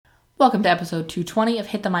Welcome to episode 220 of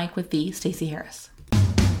Hit the Mic with the Stacey Harris.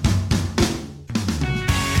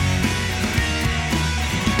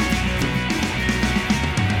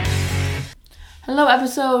 Hello,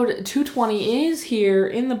 episode 220 is here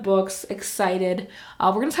in the books. Excited.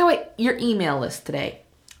 We're going to talk about your email list today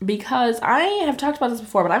because I have talked about this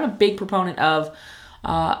before, but I'm a big proponent of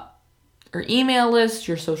your email list,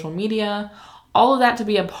 your social media, all of that to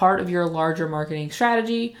be a part of your larger marketing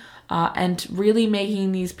strategy and really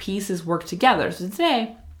making these pieces work together. So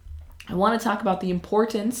today, I want to talk about the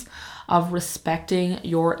importance of respecting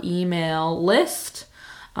your email list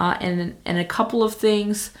and a couple of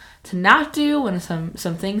things to not do and some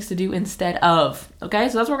things to do instead of. Okay,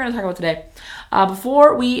 so that's what we're going to talk about today.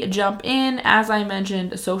 Before we jump in, as I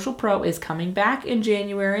mentioned, Social Pro is coming back in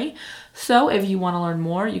January. So if you want to learn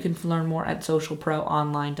more, you can learn more at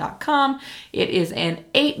socialproonline.com. It is an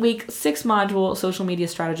 8-week, 6-module social media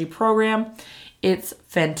strategy program. It's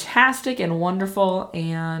fantastic and wonderful,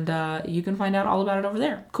 and you can find out all about it over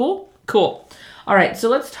there. Cool? Cool. All right, so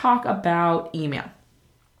let's talk about email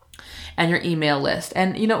and your email list.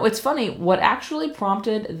 And you know, it's funny, what actually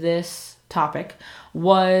prompted this topic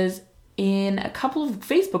was in a couple of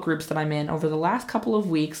Facebook groups that I'm in over the last couple of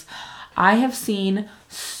weeks. I have seen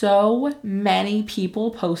so many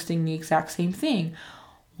people posting the exact same thing,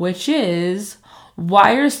 which is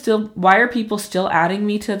why are people still adding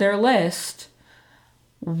me to their list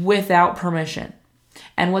without permission?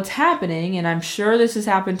 And what's happening, and I'm sure this has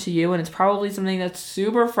happened to you, and it's probably something that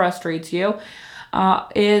super frustrates you,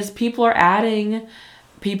 is people are adding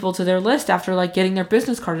people to their list after like getting their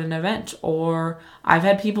business card at an event, or I've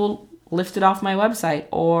had people lift it off my website,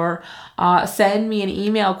 or send me an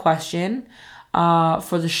email question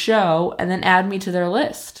for the show and then add me to their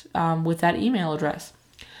list with that email address.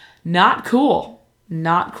 Not cool.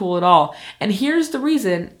 Not cool at all. And here's the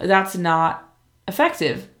reason that's not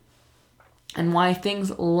effective, and why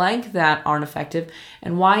things like that aren't effective,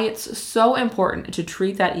 and why it's so important to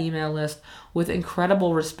treat that email list with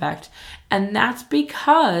incredible respect. And that's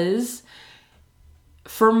because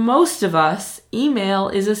for most of us, email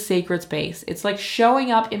is a sacred space. It's like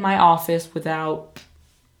showing up in my office without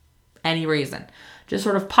any reason. Just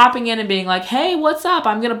sort of popping in and being like, hey, what's up?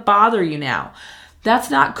 I'm going to bother you now. That's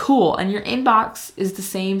not cool. And your inbox is the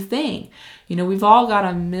same thing. You know, we've all got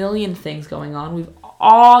a million things going on. We've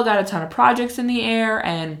all got a ton of projects in the air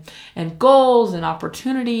and goals and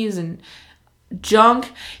opportunities and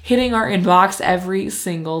junk hitting our inbox every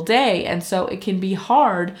single day. And so it can be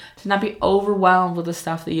hard to not be overwhelmed with the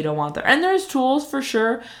stuff that you don't want there. And there's tools for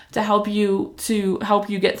sure to help you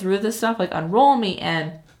get through this stuff, like Unroll Me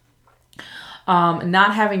and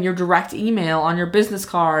not having your direct email on your business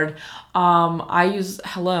card. I use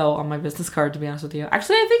Hello on my business card, to be honest with you.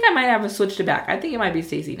 Actually, I think I might have switched it back. I think it might be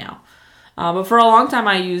Stacey now. But for a long time,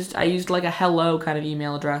 I used like a Hello kind of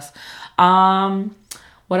email address.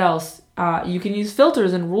 What else? You can use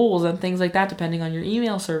filters and rules and things like that depending on your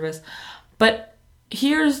email service. But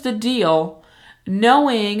here's the deal.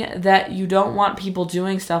 Knowing that you don't want people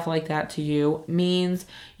doing stuff like that to you means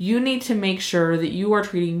you need to make sure that you are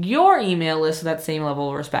treating your email list with that same level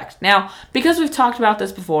of respect. Now, because we've talked about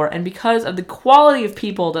this before, and because of the quality of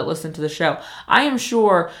people that listen to the show, I am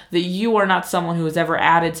sure that you are not someone who has ever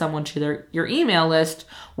added someone to your email list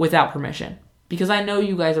without permission, because I know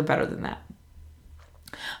you guys are better than that.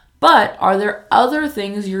 But are there other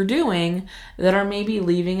things you're doing that are maybe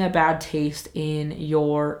leaving a bad taste in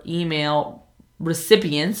your email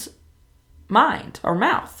recipient's mind or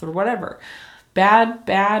mouth or whatever? Bad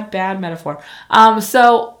metaphor.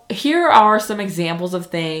 So here are some examples of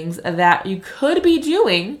things that you could be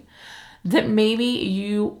doing that maybe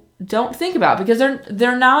you don't think about, because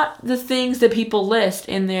they're not the things that people list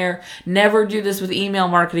in their never do this with email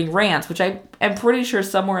marketing rants, which I am pretty sure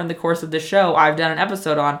somewhere in the course of the show I've done an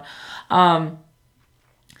episode on.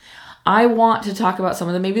 I want to talk about some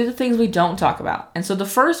of maybe the things we don't talk about. And so the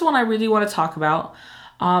first one I really want to talk about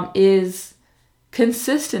is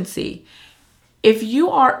consistency. If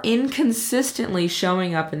you are inconsistently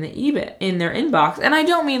showing up in their inbox, and I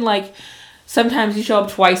don't mean like sometimes you show up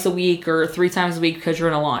twice a week or 3 times a week because you're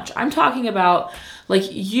in a launch. I'm talking about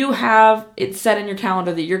like you have it set in your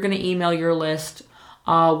calendar that you're going to email your list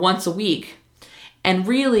once a week. And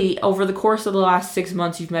really, over the course of the last 6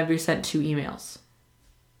 months, you've maybe sent 2 emails.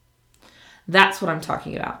 That's what I'm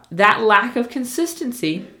talking about. That lack of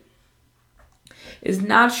consistency is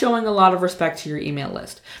not showing a lot of respect to your email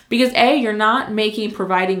list. Because A, you're not making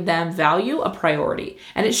providing them value a priority.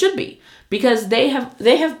 And it should be. Because they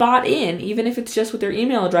have bought in, even if it's just with their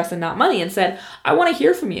email address and not money, and said, I want to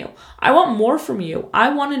hear from you. I want more from you.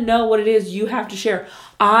 I want to know what it is you have to share.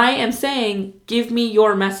 I am saying, give me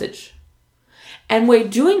your message. And we're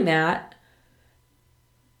doing that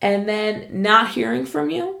and then not hearing from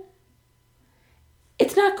you,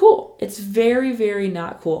 it's not cool. It's very, very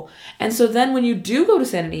not cool. And so then when you do go to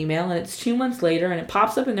send an email and it's 2 months later and it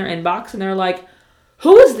pops up in their inbox and they're like,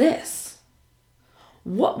 who is this?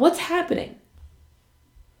 What's happening?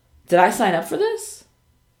 Did I sign up for this?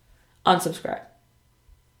 Unsubscribe.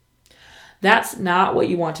 That's not what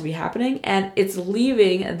you want to be happening. And it's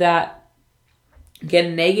leaving that,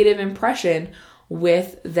 again, negative impression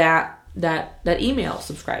with that email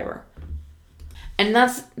subscriber. And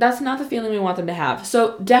that's not the feeling we want them to have.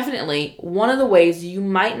 So definitely, one of the ways you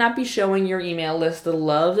might not be showing your email list the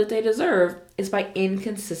love that they deserve is by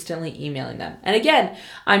inconsistently emailing them. And again,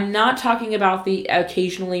 I'm not talking about the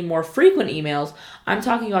occasionally more frequent emails. I'm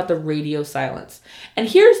talking about the radio silence. And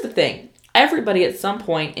here's the thing. Everybody at some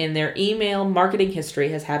point in their email marketing history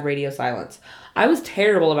has had radio silence. I was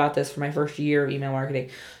terrible about this for my first year of email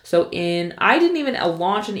marketing. So I didn't even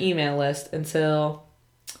launch an email list until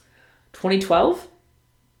 2012.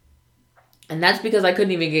 And that's because I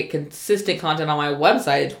couldn't even get consistent content on my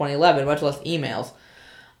website in 2011, much less emails.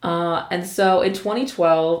 And so in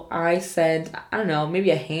 2012, I sent, I don't know, maybe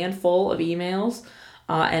a handful of emails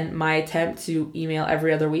and my attempt to email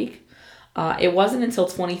every other week. It wasn't until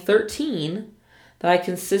 2013 that I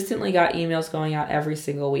consistently got emails going out every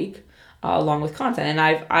single week along with content.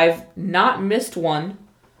 And I've not missed one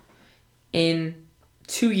in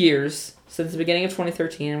 2 years since the beginning of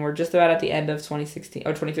 2013, and we're just about at the end of 2016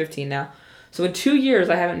 or 2015 now. So in 2 years,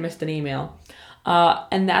 I haven't missed an email.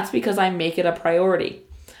 And that's because I make it a priority.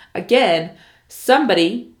 Again,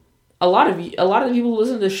 a lot of the people who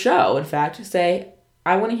listen to the show, in fact, say,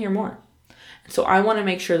 I want to hear more. And so I want to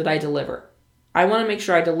make sure that I deliver. I want to make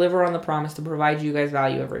sure I deliver on the promise to provide you guys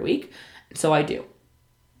value every week. And so I do.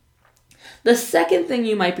 The second thing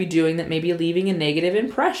you might be doing that may be leaving a negative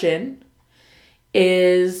impression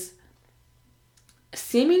is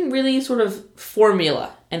seeming really sort of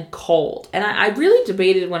formula and cold. And I really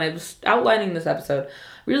debated when I was outlining this episode,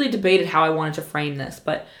 really debated how I wanted to frame this.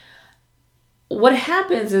 But what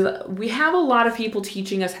happens is we have a lot of people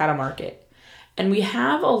teaching us how to market. And we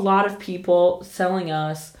have a lot of people telling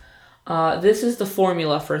us, this is the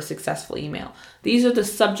formula for a successful email. These are the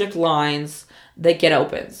subject lines that get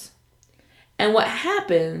opens. And what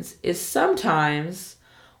happens is sometimes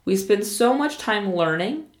we spend so much time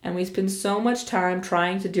learning and we spend so much time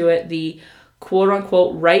trying to do it the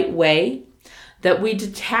quote-unquote right way that we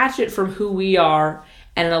detach it from who we are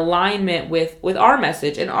and an alignment with our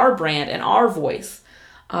message and our brand and our voice.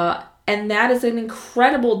 And that is an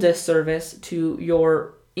incredible disservice to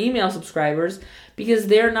your email subscribers because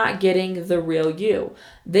they're not getting the real you.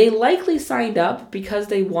 They likely signed up because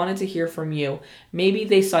they wanted to hear from you. Maybe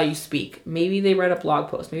they saw you speak. Maybe they read a blog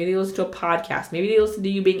post. Maybe they listened to a podcast. Maybe they listened to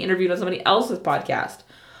you being interviewed on somebody else's podcast.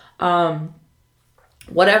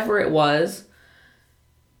 Whatever it was,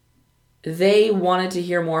 they wanted to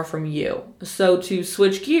hear more from you. So to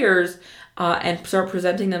switch gears and start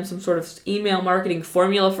presenting them some sort of email marketing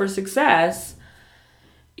formula for success,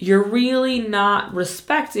 you're really not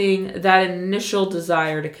respecting that initial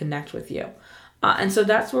desire to connect with you. And so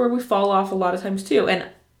that's where we fall off a lot of times too. And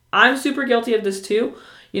I'm super guilty of this too.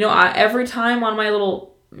 Every time on my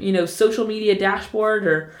little, social media dashboard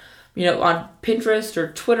or, on Pinterest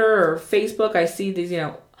or Twitter or Facebook, I see these,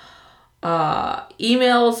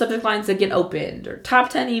 email subject lines that get opened or top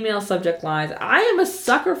 10 email subject lines. I am a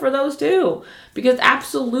sucker for those too, because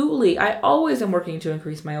absolutely, I always am working to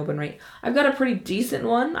increase my open rate. I've got a pretty decent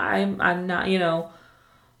one. I'm not,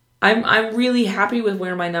 I'm really happy with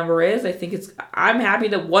where my number is. I'm happy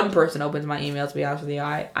that one person opens my email, to be honest with you.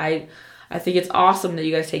 I think it's awesome that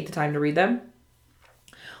you guys take the time to read them.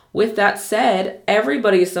 With that said,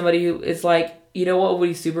 everybody is somebody who is like, you know what would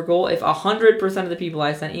be super cool? If 100% of the people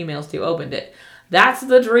I sent emails to opened it. That's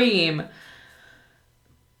the dream.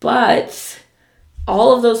 But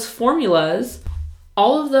all of those formulas,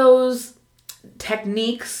 all of those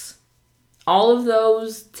techniques, all of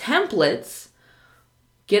those templates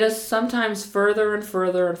get us sometimes further and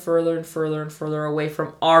further and further and further and further away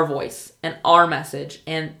from our voice and our message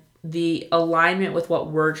and the alignment with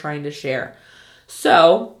what we're trying to share.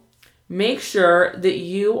 So make sure that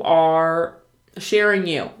you are sharing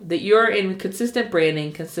that you're in consistent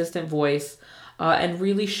branding, consistent voice, and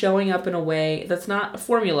really showing up in a way that's not a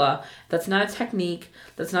formula, that's not a technique,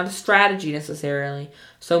 that's not a strategy necessarily,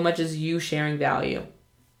 so much as you sharing value.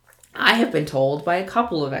 I have been told by a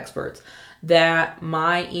couple of experts that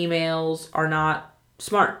my emails are not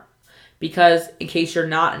smart because, in case you're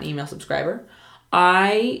not an email subscriber,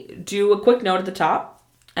 I do a quick note at the top,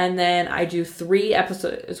 and then I do 3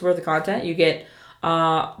 episodes worth of content. You get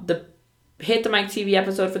the Hit the Mic TV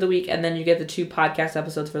episode for the week, and then you get the 2 podcast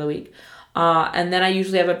episodes for the week. And then I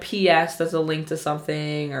usually have a PS that's a link to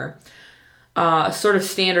something, or sort of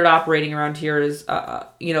standard operating around here is a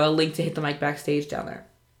link to Hit the Mic Backstage down there.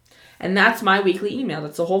 And that's my weekly email.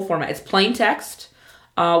 That's the whole format. It's plain text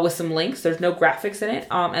with some links. There's no graphics in it,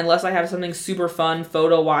 unless I have something super fun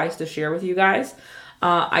photo-wise to share with you guys.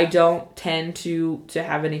 I don't tend to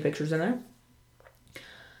have any pictures in there.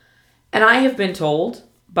 And I have been told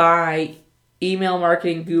by email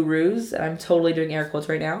marketing gurus, and I'm totally doing air quotes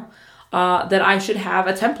right now, that I should have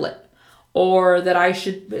a template, or that I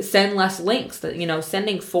should send less links. That,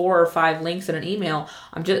 sending 4 or 5 links in an email,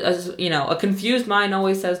 I'm just, a confused mind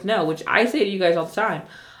always says no, which I say to you guys all the time.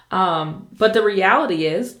 But the reality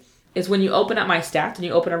is when you open up my stats and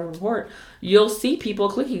you open up a report, you'll see people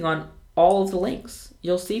clicking on all of the links.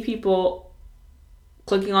 You'll see people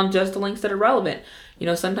clicking on just the links that are relevant.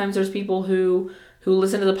 Sometimes there's people who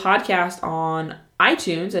listen to the podcast on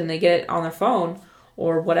iTunes and they get it on their phone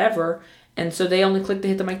or whatever, and so they only click the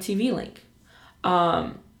Hit the Mic TV link.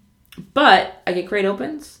 But I get great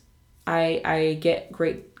opens. I get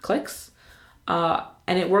great clicks.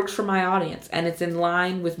 And it works for my audience. And it's in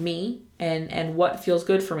line with me and what feels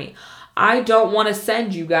good for me. I don't want to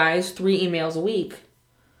send you guys 3 emails a week,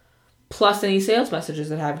 plus any sales messages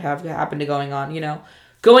that have happened to going on.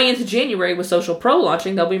 Going into January with Social Pro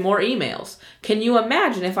launching, there'll be more emails. Can you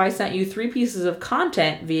imagine if I sent you 3 pieces of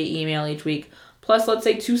content via email each week, plus, let's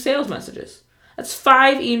say, 2 sales messages? That's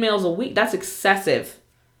 5 emails a week. That's excessive.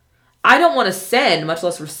 I don't want to send, much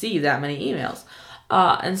less receive, that many emails.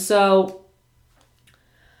 And so,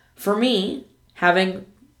 for me, having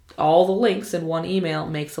all the links in one email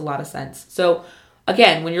makes a lot of sense. So,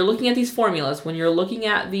 again, when you're looking at these formulas, when you're looking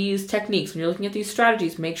at these techniques, when you're looking at these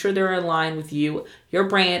strategies, make sure they're in line with you, your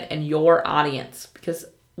brand, and your audience. Because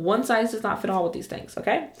one size does not fit all with these things,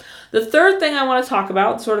 okay? The third thing I want to talk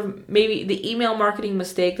about, sort of maybe the email marketing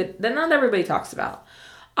mistake that not everybody talks about,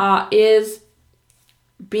 is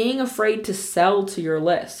being afraid to sell to your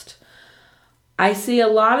list. I see a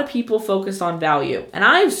lot of people focused on value, and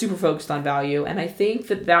I'm super focused on value, and I think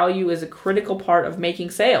that value is a critical part of making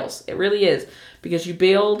sales. It really is, because you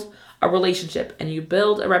build a relationship, and you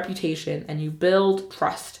build a reputation, and you build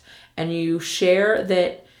trust, and you share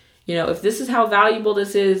that, if this is how valuable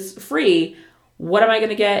this is free, what am I going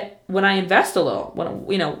to get when I invest a little?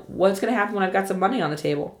 What's going to happen when I've got some money on the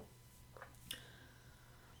table?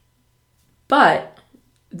 But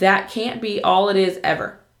that can't be all it is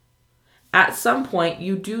ever. At some point,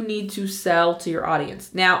 you do need to sell to your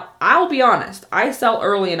audience. Now, I'll be honest. I sell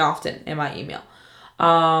early and often in my email.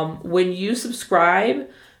 When you subscribe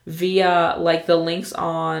via the links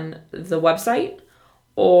on the website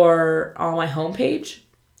or on my homepage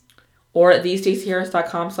or at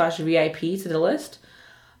thestaceyharris.com/VIP to the list,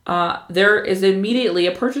 there is immediately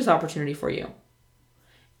a purchase opportunity for you.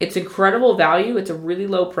 It's incredible value. It's a really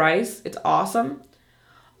low price. It's awesome.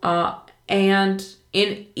 And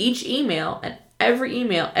in each email and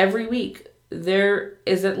every week, there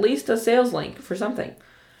is at least a sales link for something.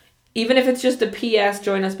 Even if it's just a PS,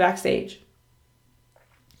 join us backstage.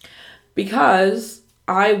 Because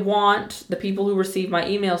I want the people who receive my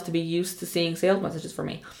emails to be used to seeing sales messages from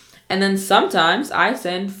me. And then sometimes I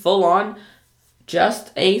send full on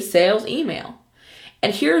just a sales email.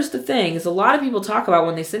 And here's the thing, is a lot of people talk about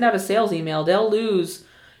when they send out a sales email, they'll lose,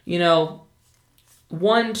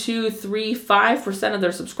 1, 2, 3, 5% of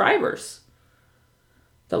their subscribers.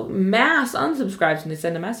 The mass unsubscribes when they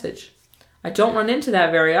send a message. I don't run into that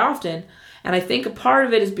very often. And I think a part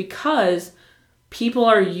of it is because people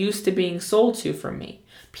are used to being sold to from me.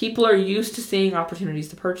 People are used to seeing opportunities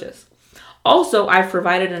to purchase. Also, I've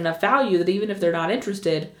provided enough value that even if they're not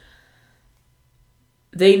interested,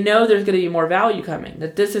 they know there's going to be more value coming,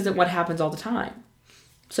 that this isn't what happens all the time.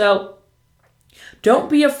 So, don't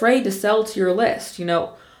be afraid to sell to your list.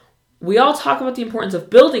 We all talk about the importance of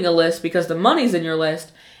building a list because the money's in your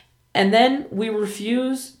list, and then we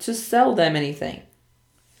refuse to sell them anything.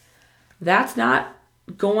 That's not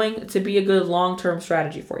going to be a good long-term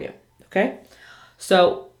strategy for you, okay?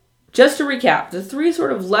 So, just to recap, the 3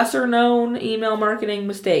 sort of lesser-known email marketing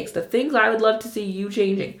mistakes, the things I would love to see you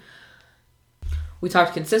changing. We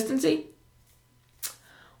talked consistency.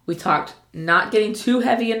 We talked not getting too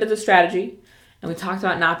heavy into the strategy and we talked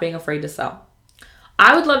about not being afraid to sell.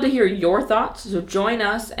 I would love to hear your thoughts, so join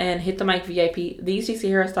us and hit the mic VIP,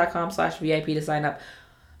 thestaceyharris.com/VIP to sign up.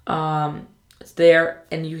 It's there,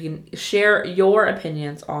 and you can share your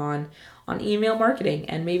opinions on email marketing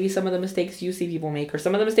and maybe some of the mistakes you see people make or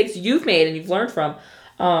some of the mistakes you've made and you've learned from.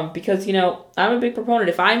 Because, I'm a big proponent.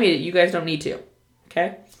 If I made it, you guys don't need to.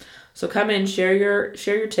 Okay? So come in, share your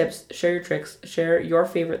tips, share your tricks, share your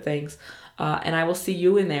favorite things, and I will see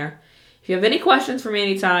you in there. If you have any questions for me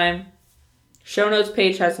anytime, show notes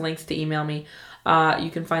page has links to email me.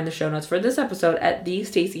 You can find the show notes for this episode at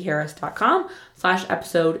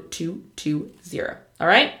thestaceyharris.com/episode 220. All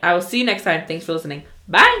right? I will see you next time. Thanks for listening.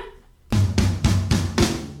 Bye!